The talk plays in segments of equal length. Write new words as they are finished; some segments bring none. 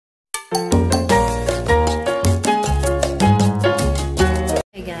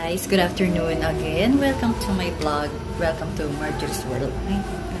Good afternoon again. Welcome to my vlog. Welcome to Marjorie's World. Ay,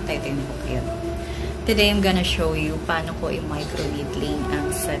 nataytayin ko kayo. Today, I'm gonna show you paano ko i-microneedling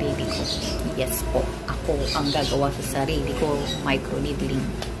ang sarili ko. Yes po, ako ang gagawa sa sarili ko, microneedling.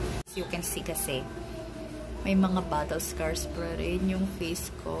 As you can see kasi, may mga battle scars pa rin yung face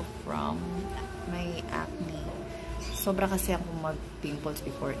ko from my acne. Sobra kasi ako mag-pimples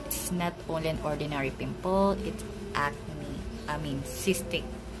before. It's not only an ordinary pimple, it's acne. I mean, cystic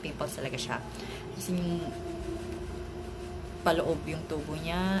pimples talaga siya. Kasi yung paloob yung tubo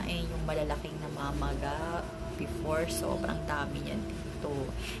niya, eh, yung malalaking namamaga before, sobrang dami niyan dito.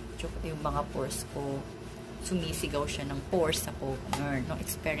 Yung mga pores ko, sumisigaw siya ng pores ako. Nung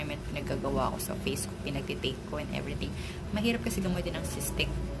experiment pinagagawa ko sa face ko, pinagtitake ko and everything. Mahirap kasi gamutin ng cystic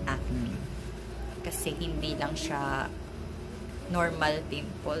acne. Kasi hindi lang siya normal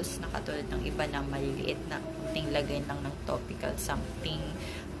pimples na katulad ng iba na maliliit na kunting lagay lang ng topical something,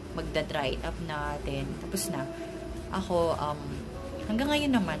 magda-dry up natin, tapos na. Ako, hanggang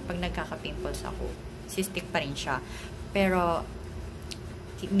ngayon naman, pag nagkaka-pimples ako, cystic pa rin siya. Pero,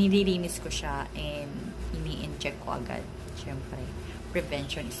 nililinis ko siya and ini-inject ko agad. Siyempre,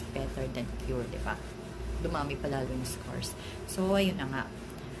 prevention is better than cure, diba? Dumami pa lalo yung scars. So, ayun na nga.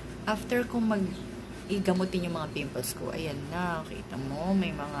 After kong igamutin yung mga pimples ko, ayan na, kita mo,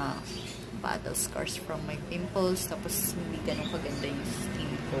 may mga battle scars from my pimples, tapos hindi ganun kaganda yung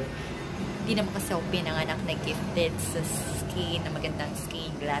skin ko. Hindi naman kasi ako pinanganak na gifted sa skin, na magandang skin,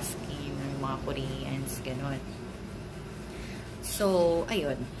 glass skin, yung mga Koreans, ganun. So,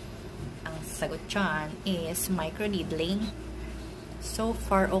 ayun. Ang sagot dyan is microneedling. So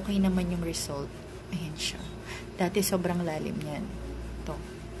far, okay naman yung result. Ayan siya. Dati sobrang lalim yan. Ito.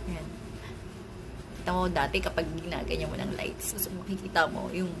 Ayan. Kita mo dati kapag ginaganyan mo ng lights, so makikita mo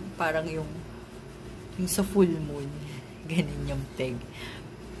yung parang yung sa full moon. Ganun yung peg.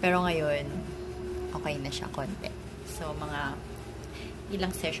 Pero ngayon, okay na siya konti. So, mga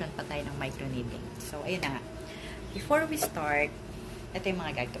ilang session pa tayo ng microneedling. So, ayun na nga. Before we start, ito yung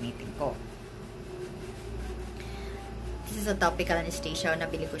mga gagamitin ko. This is a topical anesthesia.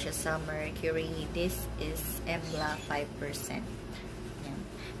 Nabili ko siya sa Mercury. This is emla 5%. Yan.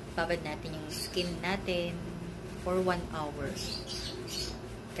 Babad natin yung skin natin for 1 hour.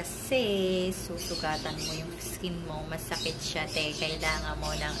 Kasi susugatan mo yung skin mo, masakit siya, kailangan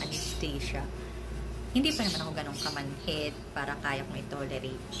mo ng anesthesia. Hindi pa naman ako ganong kamanhid para kaya kong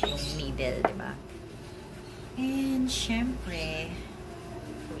i-tolerate yung needle, diba? And syempre,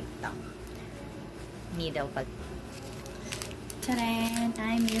 wait lang. Needle pa. Taran!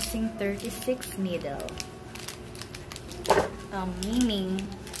 I'm using 36 needle. Meaning,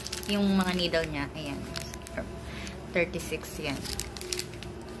 yung mga needle niya, ayan. 36 yan.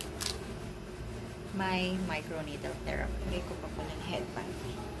 May microneedle therapy. May ko pa pala ng headband.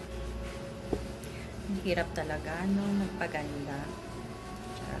 Ang hirap talaga, no? Magpaganda.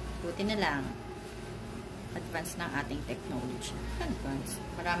 Buti na lang. Advance ng ating technology. Advance.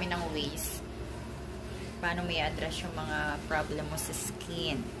 Marami ng ways. Paano may address yung mga problem mo sa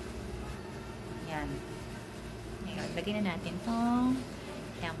skin. Yan. Ngayon, lagyan na natin itong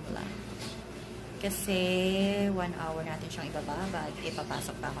emla. Kasi 1 hour natin siyang ibababad.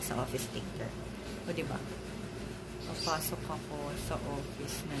 Ipapasok pa ako sa office later. O, diba? Papasok ako sa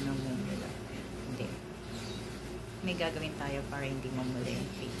office na namumula. Hindi. May gagawin tayo para hindi mamula yung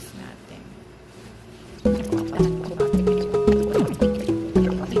face natin.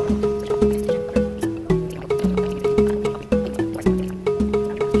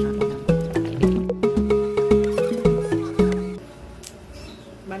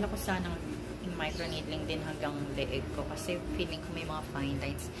 Bala ko sanang microneedling din hanggang leeg ko kasi feeling ko may mga fine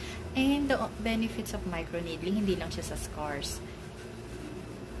lines. And the benefits of microneedling, hindi lang siya sa scars.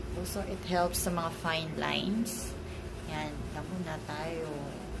 Also, it helps sa mga fine lines. Yan, tamo na tayo.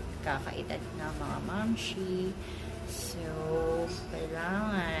 Kakaedad na mga mamshi. So,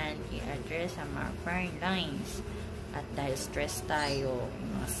 kailangan i-address ang mga fine lines. At dahil stress tayo,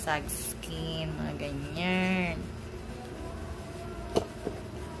 mga sag skin, mga ganyan.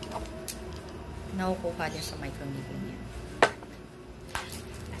 Nakukuha din sa microneedling yan.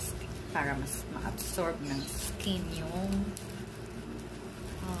 Para mas ma-absorb ng skin yung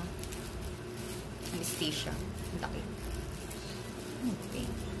anesthesia. Laki. Okay.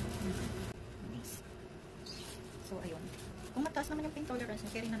 Nice. So, ayun. Kung mataas naman yung pain tolerance,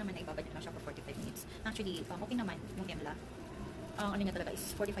 carry na naman na ibabad nyo lang siya for 45 minutes. Actually, okay naman yung emla. Ang ano niya talaga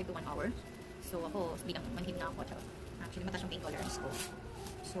is 45 to 1 hour. So, ako, bilang manhid na ako. Actually, mataas yung pain tolerance ko.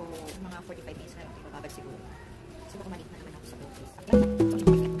 So, mga 45 minutes na lang ito ibabad siguro. So, baka malit na naman ako sa office.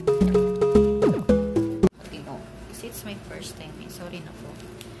 Kasi it's my first time eh. Sorry na po.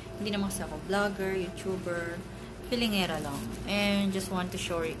 Hindi naman kasi ako vlogger, YouTuber, filingera lang. And just want to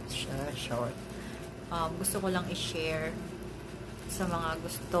short. Gusto ko lang i-share sa mga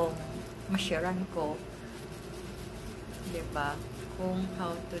gustong ma-sharean ko, diba? Kung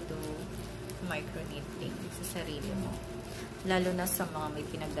how to do microneedling sa sarili mo. Lalo na sa mga may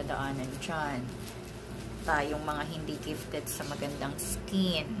pinagdadaanan dyan. Tayong mga hindi gifted sa magandang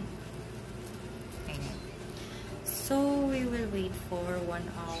skin. Ayan. So, we will wait for 1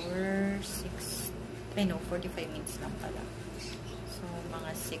 hour, 45 minutes lang pala. So,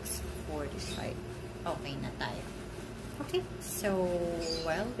 mga 6:45. Okay na tayo. Okay. So,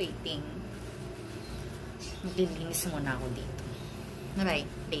 while waiting, maglilinis muna ako dito. Alright,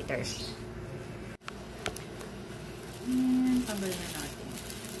 later. Ayan, tanggal na natin.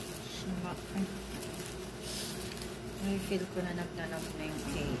 I feel ko na naglalab na yung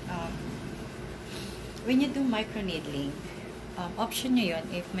when you do microneedling, option nyo yun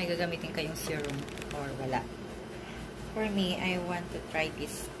if may gagamitin kayong serum or wala. For me, I want to try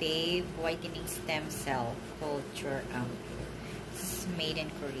this Stave Whitening Stem Cell Culture Ampule. This is made in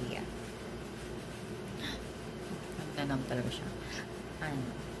Korea. Nagtanam talaga siya.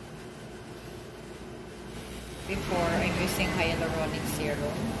 Before, I'm using hyaluronic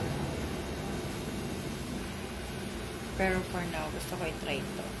serum. Pero for now, gusto ko i-try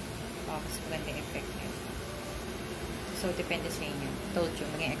ito. Mas maganda yung effect niya. So, depende sa inyo. Told you,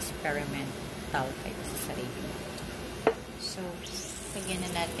 maging experimental kayo sa sarili. So, lagyan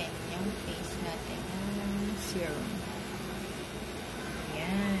na natin yung face natin ng serum.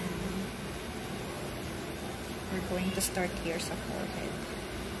 Ayan. We're going to start here sa forehead.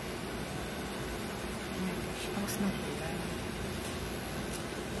 Oh my gosh, tapos na ulan.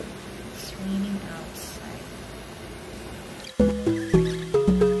 It's raining outside.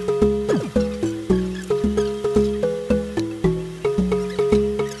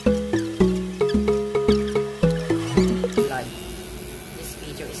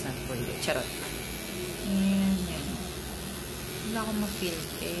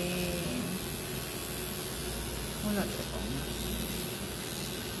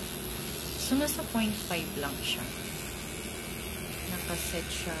 So, nasa 0.5 lang siya. Nakaset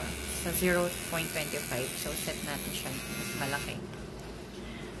siya sa 0.25. So, set natin siya mas malaki.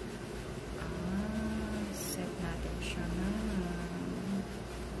 Set natin siya na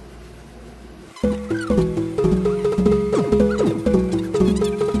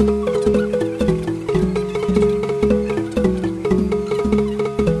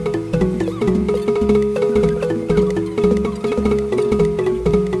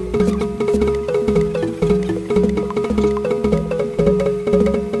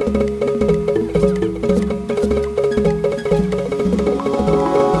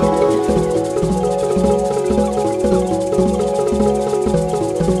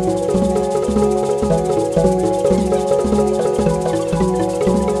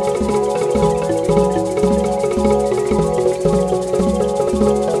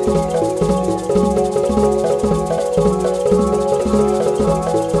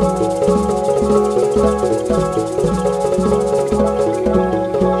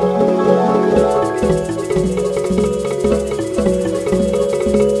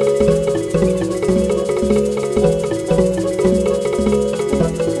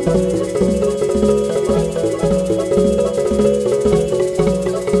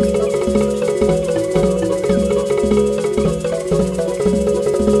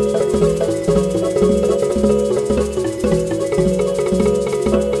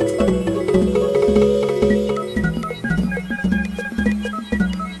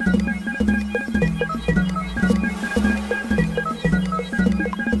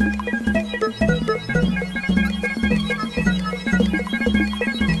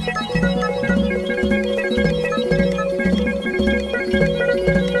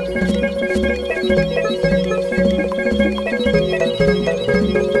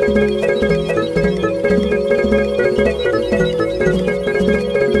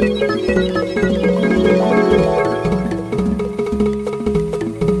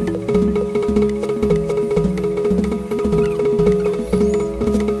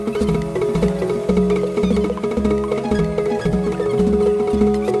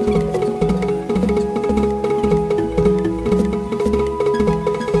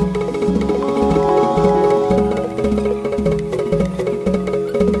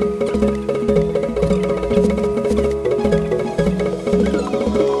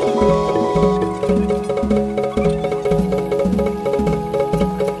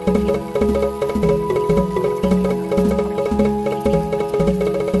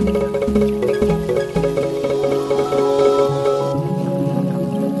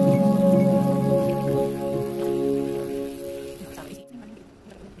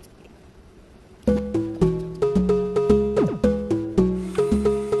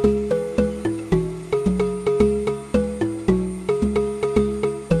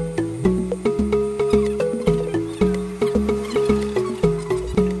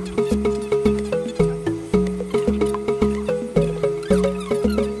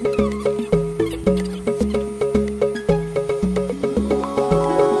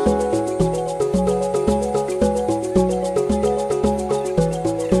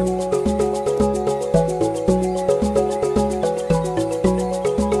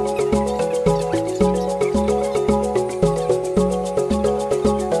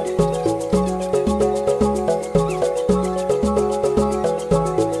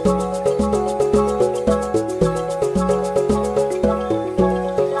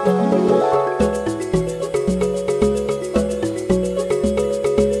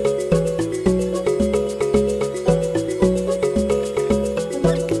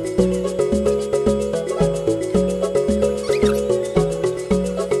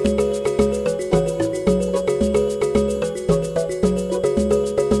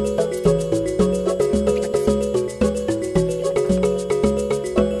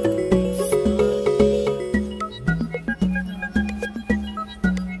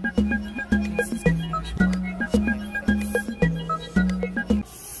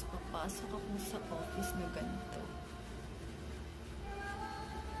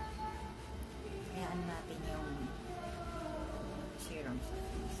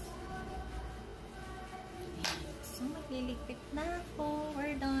Lilikpit na ako.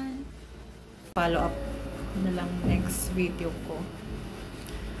 We're done. Follow up na lang next video ko.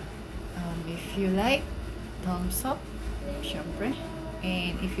 If you like, thumbs up, syempre.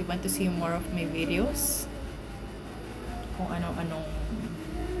 And if you want to see more of my videos, kung ano-anong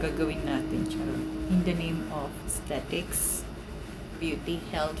gagawin natin, charot, in the name of aesthetics, beauty,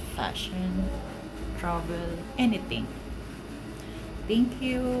 health, fashion, travel, anything. Thank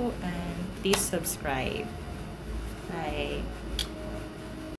you, and please subscribe. Bye.